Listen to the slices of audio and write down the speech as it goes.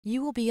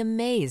You will be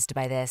amazed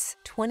by this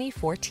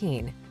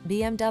 2014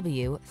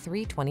 BMW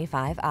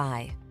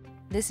 325i.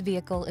 This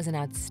vehicle is an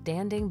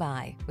outstanding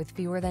buy with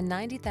fewer than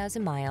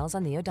 90,000 miles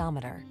on the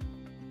odometer.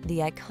 The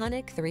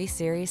iconic 3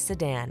 Series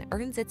sedan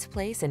earns its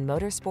place in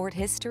motorsport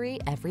history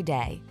every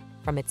day.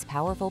 From its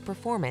powerful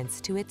performance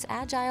to its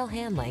agile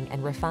handling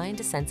and refined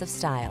sense of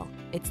style,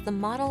 it's the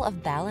model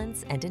of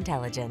balance and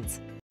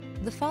intelligence.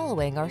 The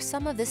following are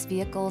some of this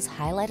vehicle's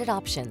highlighted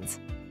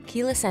options: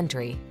 keyless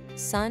entry,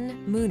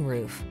 sun,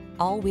 moonroof,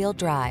 all-wheel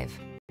drive,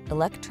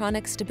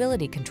 electronic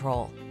stability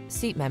control,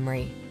 seat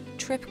memory,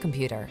 trip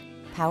computer,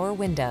 power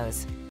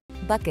windows,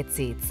 bucket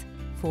seats,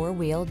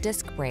 4-wheel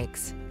disc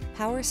brakes,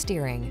 power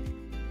steering.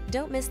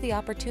 Don't miss the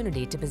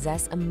opportunity to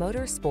possess a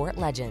motorsport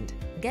legend.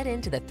 Get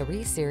into the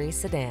 3 Series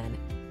sedan.